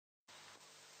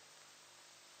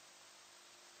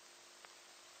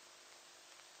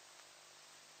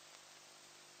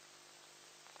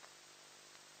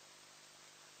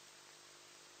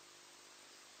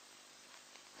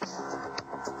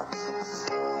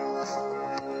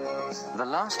The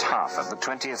last half of the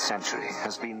 20th century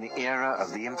has been the era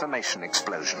of the information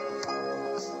explosion.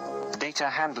 Data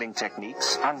handling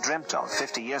techniques, undreamt of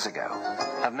 50 years ago,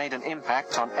 have made an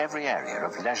impact on every area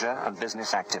of leisure and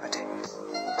business activity.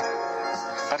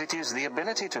 But it is the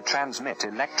ability to transmit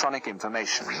electronic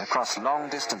information across long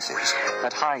distances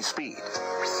at high speed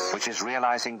which is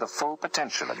realizing the full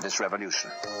potential of this revolution.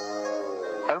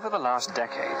 Over the last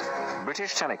decade,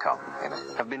 British Telecom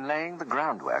have been laying the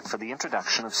groundwork for the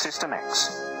introduction of System X,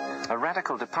 a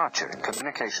radical departure in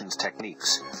communications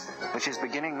techniques, which is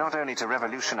beginning not only to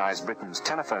revolutionize Britain's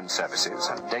telephone services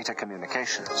and data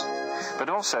communications, but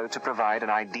also to provide an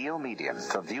ideal medium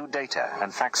for view data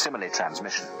and facsimile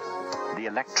transmission, the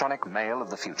electronic mail of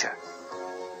the future.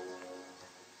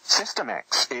 System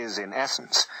X is, in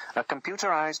essence, a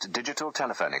computerized digital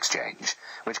telephone exchange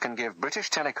which can give British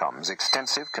Telecom's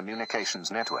extensive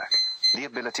communications network the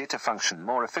ability to function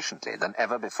more efficiently than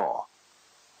ever before.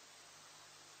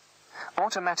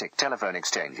 Automatic telephone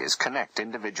exchanges connect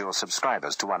individual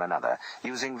subscribers to one another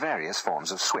using various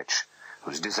forms of switch,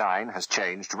 whose design has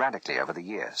changed radically over the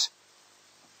years.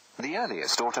 The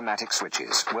earliest automatic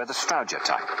switches were the Strowger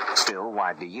type, still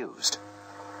widely used.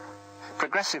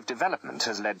 Progressive development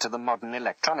has led to the modern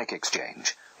electronic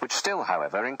exchange, which still,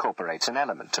 however, incorporates an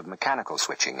element of mechanical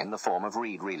switching in the form of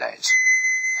reed relays.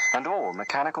 And all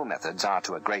mechanical methods are,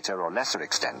 to a greater or lesser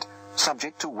extent,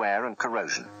 subject to wear and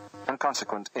corrosion, and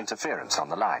consequent interference on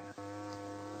the line.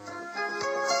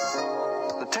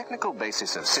 The technical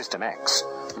basis of System X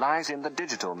lies in the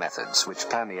digital methods which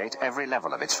permeate every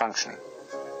level of its functioning.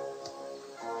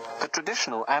 The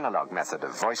traditional analog method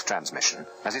of voice transmission,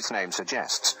 as its name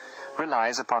suggests,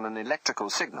 relies upon an electrical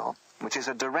signal which is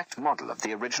a direct model of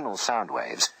the original sound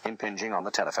waves impinging on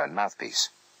the telephone mouthpiece.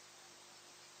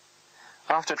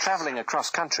 After traveling across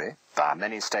country, via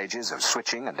many stages of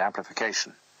switching and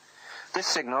amplification, this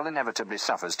signal inevitably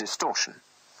suffers distortion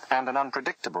and an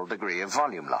unpredictable degree of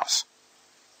volume loss.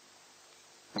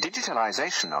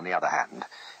 Digitalization, on the other hand,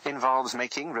 involves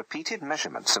making repeated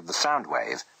measurements of the sound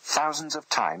wave thousands of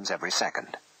times every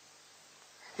second.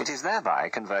 It is thereby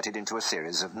converted into a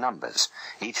series of numbers,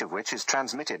 each of which is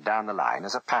transmitted down the line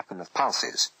as a pattern of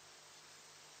pulses.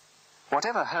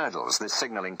 Whatever hurdles this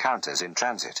signal encounters in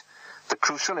transit, the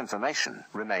crucial information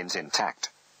remains intact.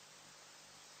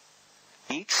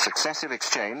 Each successive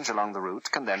exchange along the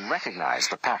route can then recognize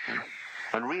the pattern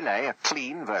and relay a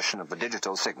clean version of the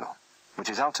digital signal, which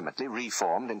is ultimately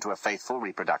reformed into a faithful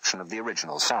reproduction of the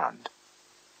original sound.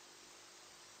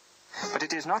 But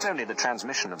it is not only the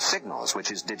transmission of signals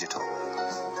which is digital.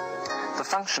 The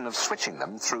function of switching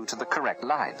them through to the correct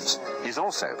lines is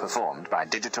also performed by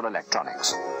digital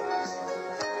electronics.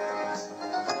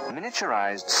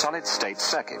 Miniaturized solid-state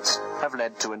circuits have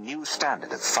led to a new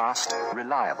standard of fast,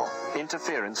 reliable,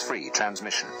 interference-free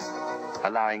transmission,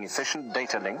 allowing efficient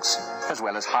data links as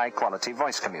well as high-quality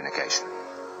voice communication.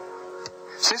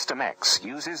 System X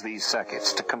uses these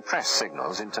circuits to compress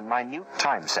signals into minute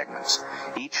time segments,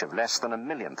 each of less than a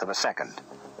millionth of a second,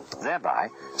 thereby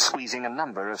squeezing a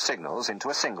number of signals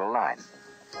into a single line.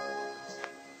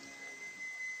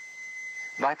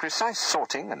 By precise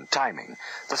sorting and timing,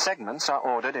 the segments are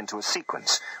ordered into a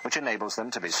sequence which enables them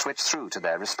to be switched through to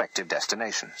their respective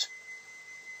destinations.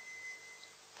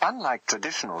 Unlike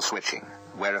traditional switching,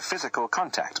 where a physical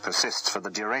contact persists for the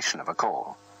duration of a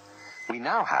call, we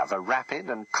now have a rapid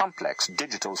and complex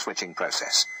digital switching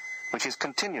process, which is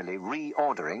continually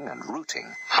reordering and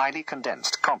routing highly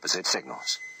condensed composite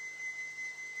signals.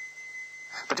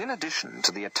 But in addition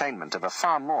to the attainment of a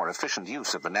far more efficient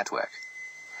use of the network,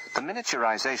 the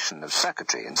miniaturization of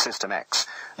circuitry in System X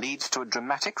leads to a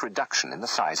dramatic reduction in the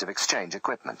size of exchange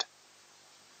equipment.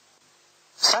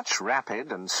 Such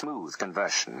rapid and smooth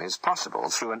conversion is possible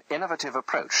through an innovative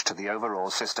approach to the overall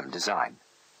system design.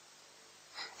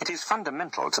 It is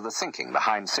fundamental to the thinking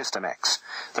behind System X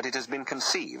that it has been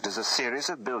conceived as a series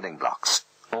of building blocks,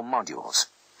 or modules,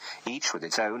 each with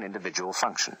its own individual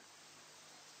function.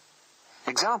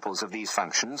 Examples of these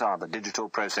functions are the digital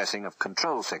processing of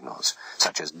control signals,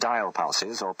 such as dial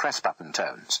pulses or press button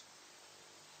tones,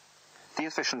 the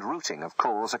efficient routing of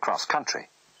calls across country,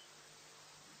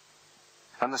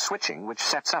 and the switching which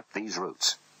sets up these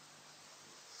routes.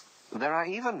 There are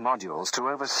even modules to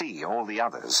oversee all the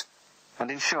others and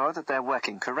ensure that they're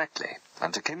working correctly,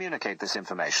 and to communicate this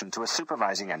information to a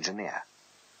supervising engineer.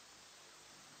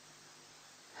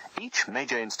 Each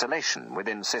major installation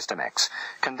within System X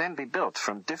can then be built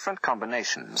from different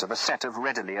combinations of a set of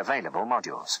readily available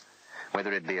modules,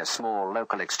 whether it be a small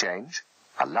local exchange,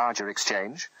 a larger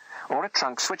exchange, or a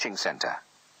trunk switching center,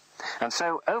 and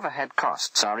so overhead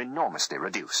costs are enormously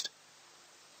reduced.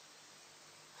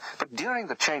 But But during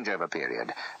the changeover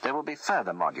period, there will be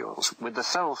further modules with the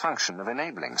sole function of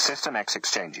enabling System X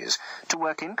exchanges to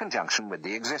work in conjunction with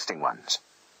the existing ones.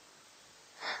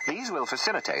 These will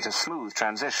facilitate a smooth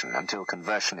transition until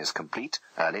conversion is complete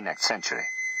early next century.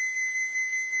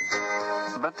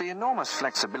 But the enormous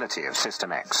flexibility of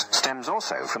System X stems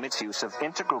also from its use of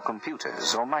integral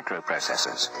computers or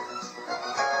microprocessors.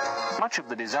 Much of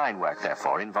the design work,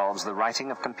 therefore, involves the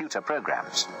writing of computer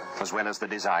programs, as well as the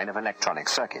design of electronic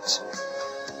circuits.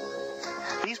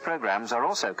 These programs are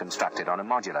also constructed on a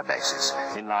modular basis,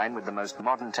 in line with the most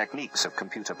modern techniques of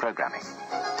computer programming.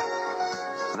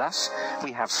 Thus,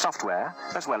 we have software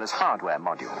as well as hardware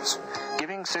modules,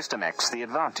 giving System X the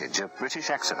advantage of British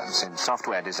excellence in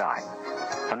software design,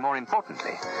 and more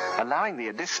importantly, allowing the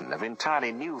addition of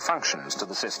entirely new functions to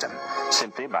the system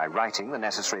simply by writing the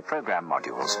necessary program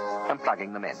modules and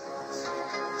plugging them in.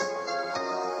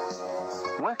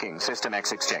 Working System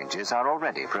X exchanges are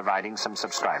already providing some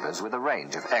subscribers with a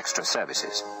range of extra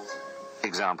services.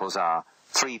 Examples are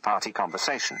three-party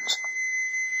conversations,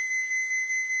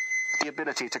 the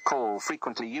ability to call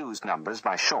frequently used numbers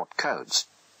by short codes,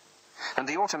 and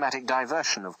the automatic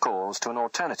diversion of calls to an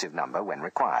alternative number when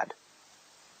required.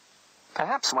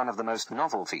 Perhaps one of the most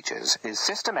novel features is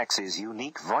System X's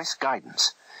unique voice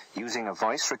guidance, using a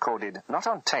voice recorded not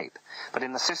on tape, but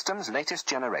in the system's latest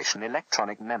generation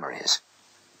electronic memories.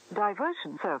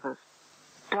 Diversion service.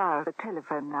 Dial the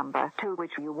telephone number to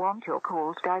which you want your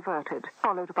calls diverted,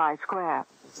 followed by square.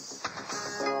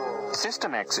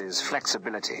 System X's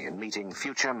flexibility in meeting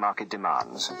future market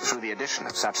demands through the addition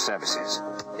of such services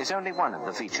is only one of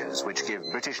the features which give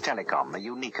British Telecom a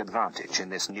unique advantage in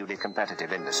this newly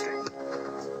competitive industry.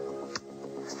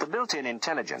 The built-in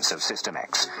intelligence of System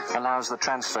X allows the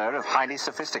transfer of highly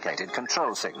sophisticated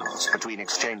control signals between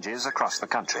exchanges across the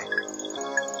country.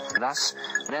 Thus,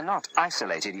 they're not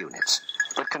isolated units,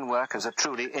 but can work as a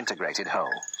truly integrated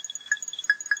whole.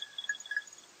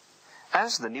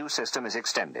 As the new system is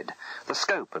extended, the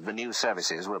scope of the new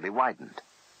services will be widened.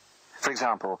 For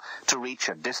example, to reach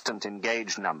a distant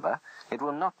engaged number, it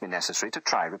will not be necessary to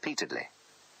try repeatedly.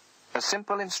 A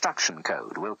simple instruction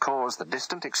code will cause the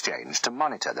distant exchange to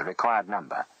monitor the required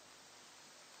number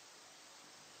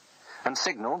and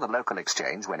signal the local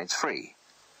exchange when it's free,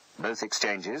 both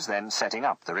exchanges then setting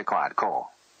up the required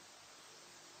call.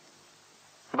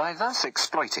 By thus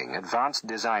exploiting advanced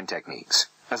design techniques,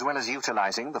 as well as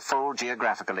utilizing the full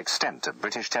geographical extent of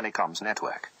British Telecom's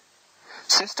network,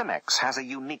 System X has a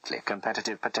uniquely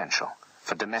competitive potential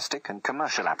for domestic and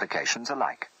commercial applications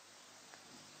alike.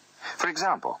 For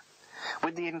example,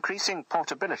 with the increasing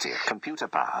portability of computer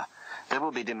power, there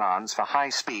will be demands for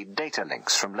high-speed data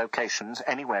links from locations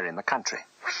anywhere in the country.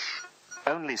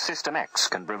 Only System X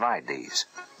can provide these.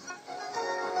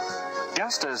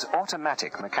 Just as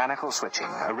automatic mechanical switching,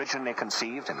 originally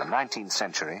conceived in the 19th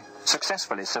century,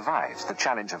 successfully survived the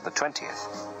challenge of the 20th,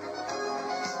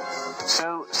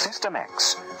 so System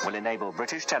X will enable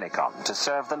British Telecom to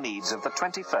serve the needs of the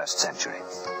 21st century,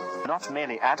 not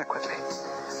merely adequately,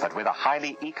 but with a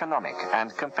highly economic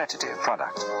and competitive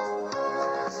product.